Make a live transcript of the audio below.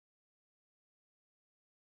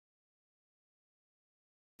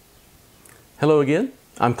Hello again,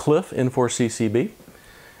 I'm Cliff, N4CCB.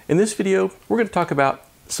 In this video, we're going to talk about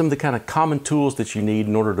some of the kind of common tools that you need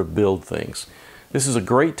in order to build things. This is a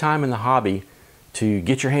great time in the hobby to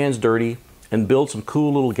get your hands dirty and build some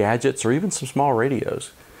cool little gadgets or even some small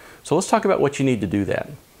radios. So let's talk about what you need to do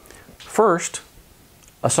that. First,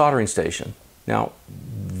 a soldering station. Now,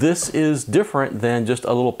 this is different than just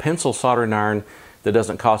a little pencil soldering iron that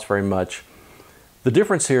doesn't cost very much. The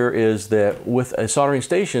difference here is that with a soldering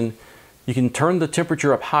station, you can turn the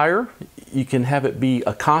temperature up higher. You can have it be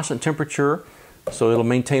a constant temperature, so it'll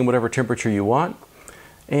maintain whatever temperature you want.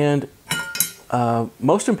 And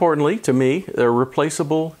most importantly, to me, they're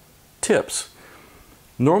replaceable tips.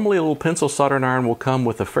 Normally, a little pencil soldering iron will come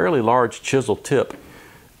with a fairly large chisel tip,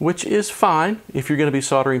 which is fine if you're going to be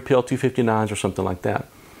soldering PL259s or something like that.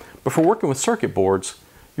 But for working with circuit boards,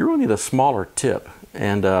 you really need a smaller tip.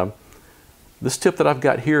 And this tip that I've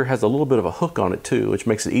got here has a little bit of a hook on it too, which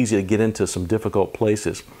makes it easy to get into some difficult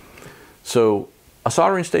places. So a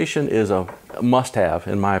soldering station is a must-have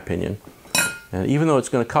in my opinion. And even though it's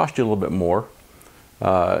going to cost you a little bit more,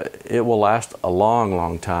 it will last a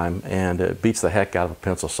long time, and it beats the heck out of a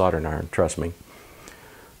pencil soldering iron, trust me.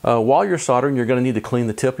 While you're soldering, you're going to need to clean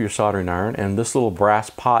the tip of your soldering iron, and this little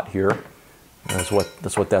brass pot here, that's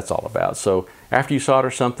what that's all about. So after you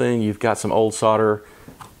solder something, you've got some old solder,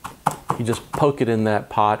 you just poke it in that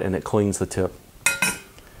pot and it cleans the tip.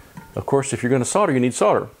 Of course, if you're going to solder, you need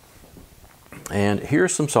solder. And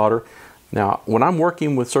here's some solder. Now, when I'm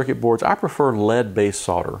working with circuit boards, I prefer lead-based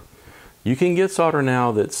solder. You can get solder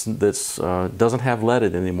now that doesn't have lead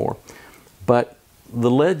in it anymore, but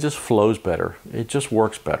the lead just flows better. It just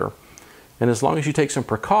works better. And as long as you take some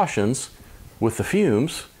precautions with the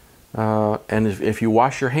fumes, and if you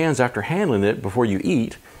wash your hands after handling it before you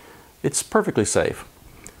eat, it's perfectly safe.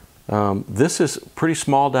 This is pretty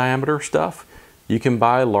small diameter stuff. You can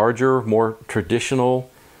buy larger, more traditional,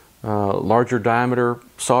 larger diameter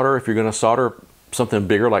solder if you're going to solder something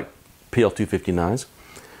bigger like PL259s.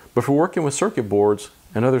 But for working with circuit boards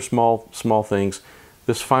and other small things,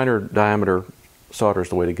 this finer diameter solder is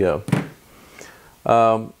the way to go.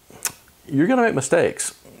 You're going to make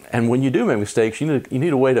mistakes, and when you do make mistakes, you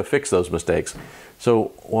need a way to fix those mistakes.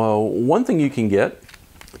 So one thing you can get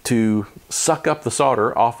to suck up the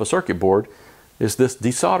solder off a circuit board is this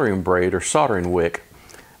desoldering braid or soldering wick.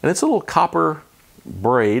 And it's a little copper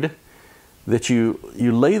braid that you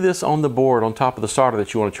lay this on the board on top of the solder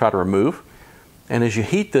that you want to try to remove. And as you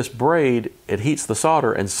heat this braid, it heats the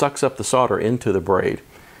solder and sucks up the solder into the braid.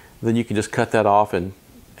 Then you can just cut that off and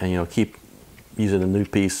keep using a new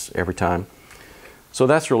piece every time. So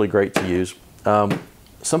that's really great to use.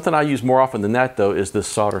 Something I use more often than that though is this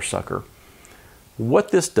solder sucker.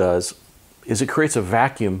 What this does is it creates a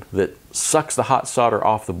vacuum that sucks the hot solder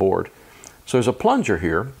off the board. So there's a plunger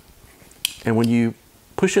here, and when you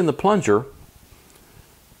push in the plunger,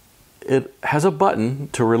 it has a button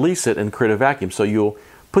to release it and create a vacuum. So you'll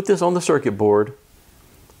put this on the circuit board,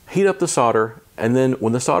 heat up the solder, and then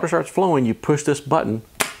when the solder starts flowing, you push this button,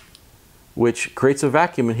 which creates a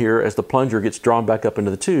vacuum in here as the plunger gets drawn back up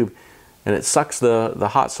into the tube, and it sucks the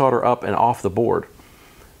hot solder up and off the board.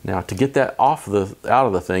 Now, to get that out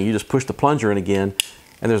of the thing, you just push the plunger in again,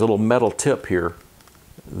 and there's a little metal tip here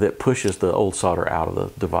that pushes the old solder out of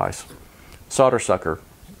the device. Solder sucker,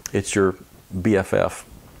 it's your BFF.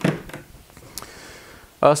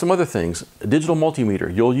 Some other things. Digital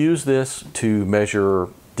multimeter. You'll use this to measure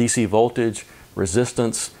DC voltage,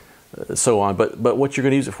 resistance, so on. But what you're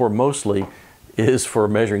going to use it for mostly is for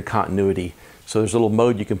measuring continuity. So there's a little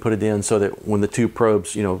mode you can put it in so that when the two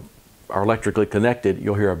probes, are electrically connected,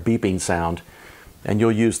 you'll hear a beeping sound, and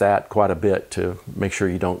you'll use that quite a bit to make sure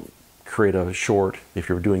you don't create a short if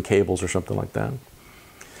you're doing cables or something like that.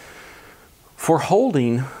 For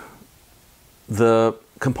holding the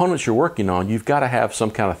components you're working on, you've got to have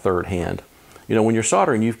some kind of third hand. When you're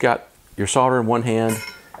soldering, you've got your solder in one hand,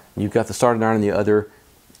 you've got the soldering iron in the other,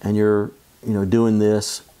 and you're doing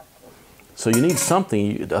this. So you need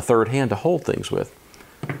something, a third hand, to hold things with.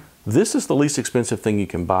 This is the least expensive thing you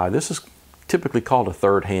can buy. This is typically called a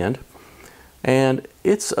third hand, and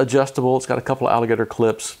it's adjustable. It's got a couple of alligator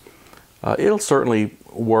clips. It'll certainly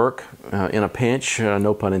work in a pinch,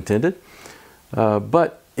 no pun intended.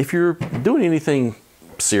 But if you're doing anything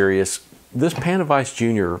serious, this Panavice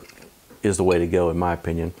Junior is the way to go in my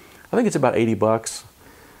opinion. I think it's about 80 bucks,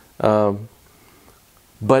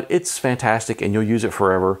 but it's fantastic and you'll use it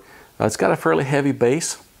forever. It's got a fairly heavy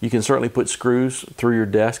base. You can certainly put screws through your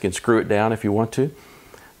desk and screw it down if you want to,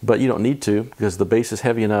 but you don't need to because the base is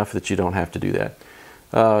heavy enough that you don't have to do that.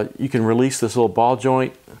 You can release this little ball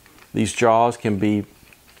joint. These jaws can be,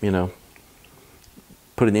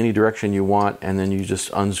 put in any direction you want, and then you just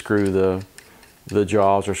unscrew the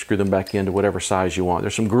jaws or screw them back into whatever size you want.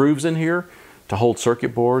 There's some grooves in here to hold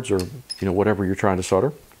circuit boards or whatever you're trying to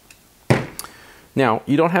solder. Now,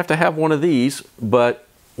 you don't have to have one of these, but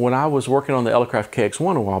when I was working on the Elecraft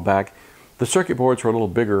KX1 a while back, the circuit boards were a little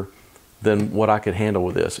bigger than what I could handle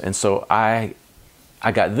with this. And so I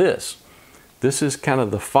got this. This is kind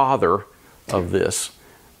of the father of this.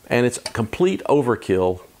 And it's complete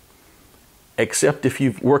overkill, except if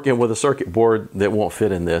you're working with a circuit board that won't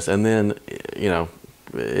fit in this. And then,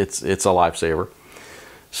 it's a lifesaver.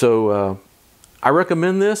 So I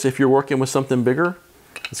recommend this if you're working with something bigger.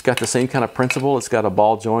 It's got the same kind of principle. It's got a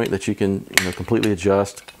ball joint that you can completely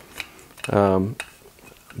adjust.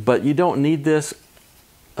 But you don't need this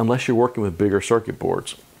unless you're working with bigger circuit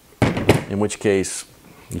boards, in which case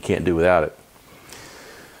you can't do without it.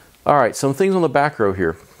 All right, some things on the back row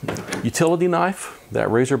here. Utility knife, that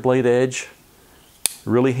razor blade edge,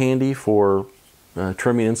 really handy for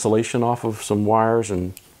trimming insulation off of some wires,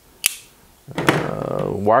 and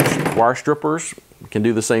wire strippers can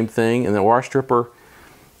do the same thing. And the wire stripper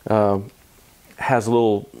has a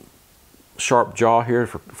little sharp jaw here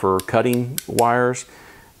for cutting wires,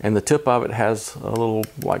 and the tip of it has a little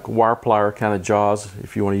like wire plier kind of jaws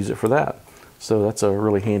if you want to use it for that. So that's a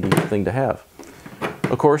really handy thing to have.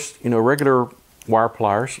 Of course, regular wire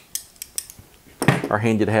pliers are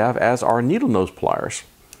handy to have, as are needle nose pliers.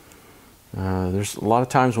 There's a lot of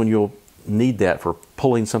times when you'll need that for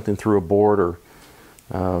pulling something through a board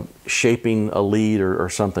or shaping a lead or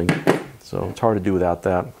something. So it's hard to do without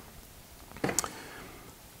that.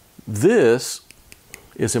 This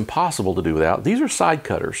is impossible to do without. These are side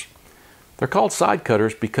cutters. They're called side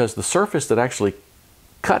cutters because the surface that actually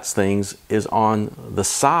cuts things is on the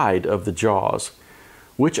side of the jaws,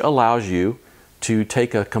 which allows you to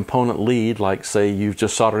take a component lead, like say you've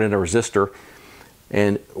just soldered in a resistor,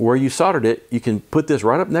 and where you soldered it, you can put this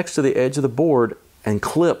right up next to the edge of the board and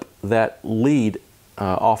clip that lead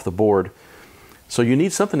off the board. So you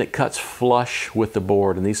need something that cuts flush with the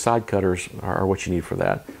board, and these side cutters are what you need for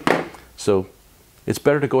that. So it's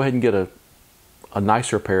better to go ahead and get a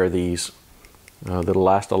nicer pair of these that'll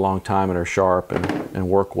last a long time and are sharp and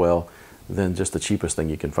work well than just the cheapest thing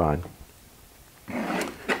you can find.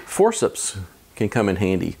 Forceps can come in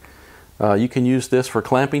handy. You can use this for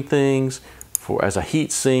clamping things, as a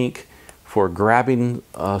heat sink, for grabbing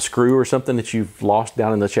a screw or something that you've lost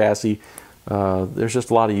down in the chassis. There's just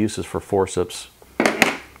a lot of uses for forceps.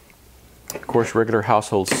 Of course, regular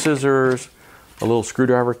household scissors, a little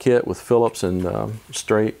screwdriver kit with Phillips and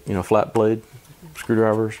straight, flat blade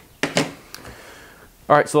screwdrivers.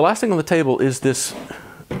 All right, so the last thing on the table is this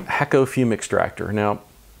Hakko fume extractor. Now,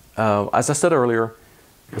 as I said earlier,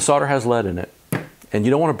 the solder has lead in it, and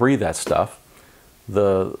you don't want to breathe that stuff.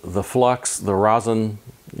 The flux, the rosin,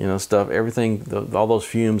 stuff, everything, all those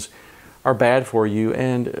fumes are bad for you.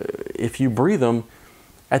 And if you breathe them,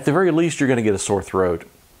 at the very least, you're going to get a sore throat,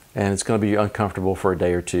 and it's going to be uncomfortable for a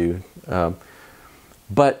day or two.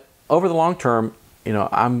 But over the long term,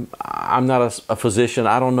 I'm not a physician.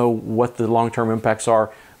 I don't know what the long-term impacts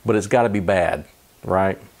are, but it's got to be bad,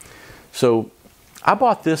 right? So I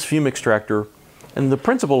bought this fume extractor, and the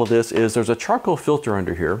principle of this is there's a charcoal filter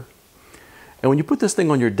under here. And when you put this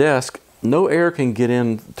thing on your desk, no air can get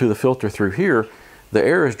in through the filter through here. The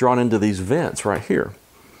air is drawn into these vents right here.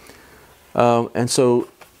 And so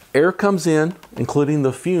air comes in, including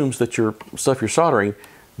the fumes that stuff you're soldering,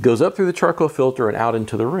 goes up through the charcoal filter and out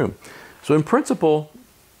into the room. So in principle,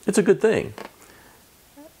 it's a good thing.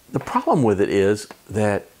 The problem with it is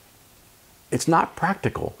that it's not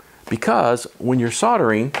practical, because when you're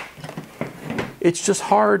soldering, it's just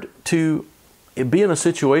hard to be in a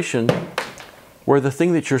situation where the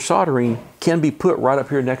thing that you're soldering can be put right up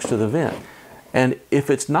here next to the vent. And if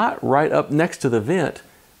it's not right up next to the vent,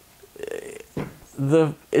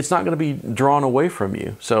 it's not going to be drawn away from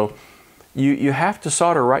you. So you have to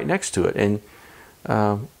solder right next to it. And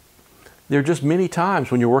there are just many times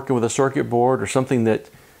when you're working with a circuit board or something that,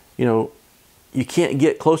 you can't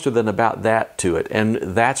get closer than about that to it, and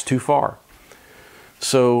that's too far.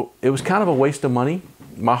 So it was kind of a waste of money.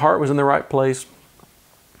 My heart was in the right place,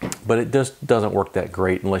 but it just doesn't work that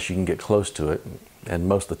great unless you can get close to it, and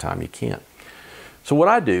most of the time you can't. So what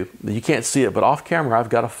I do, you can't see it, but off camera I've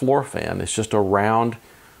got a floor fan. It's just a round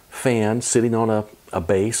fan sitting on a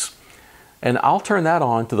base, and I'll turn that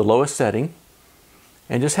on to the lowest setting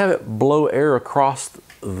and just have it blow air across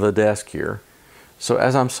the desk here. So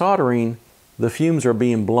as I'm soldering, the fumes are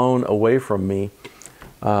being blown away from me,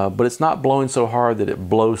 but it's not blowing so hard that it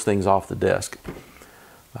blows things off the desk.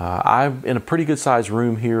 I'm in a pretty good sized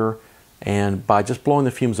room here, and by just blowing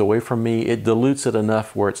the fumes away from me, it dilutes it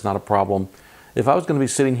enough where it's not a problem. If I was going to be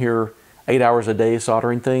sitting here 8 hours a day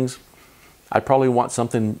soldering things, I'd probably want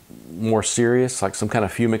something more serious, like some kind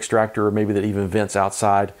of fume extractor, or maybe that even vents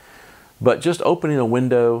outside. But just opening a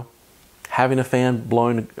window, having a fan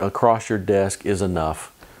blowing across your desk is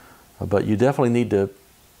enough. But you definitely need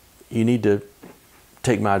to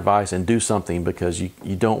take my advice and do something, because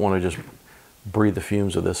you don't want to just breathe the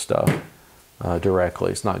fumes of this stuff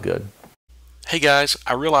directly. It's not good. Hey guys,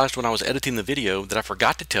 I realized when I was editing the video that I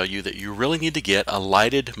forgot to tell you that you really need to get a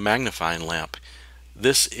lighted magnifying lamp.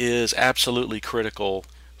 This is absolutely critical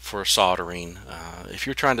for soldering. If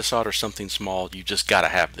you're trying to solder something small, you just got to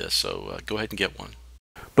have this, so go ahead and get one.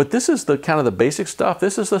 But this is the kind of the basic stuff.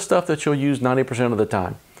 This is the stuff that you'll use 90% of the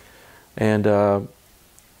time. And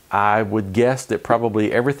I would guess that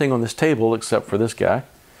probably everything on this table, except for this guy,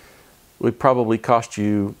 would probably cost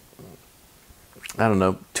you, I don't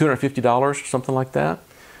know, $250 or something like that,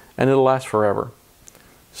 and it'll last forever.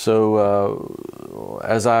 So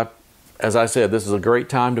as I said, this is a great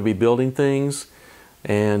time to be building things,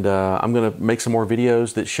 and I'm going to make some more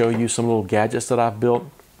videos that show you some little gadgets that I've built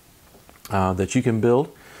that you can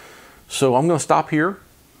build. So I'm going to stop here,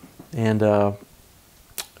 and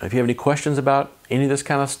if you have any questions about any of this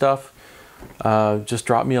kind of stuff, just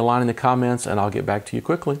drop me a line in the comments and I'll get back to you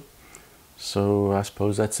quickly. So I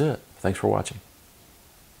suppose that's it. Thanks for watching.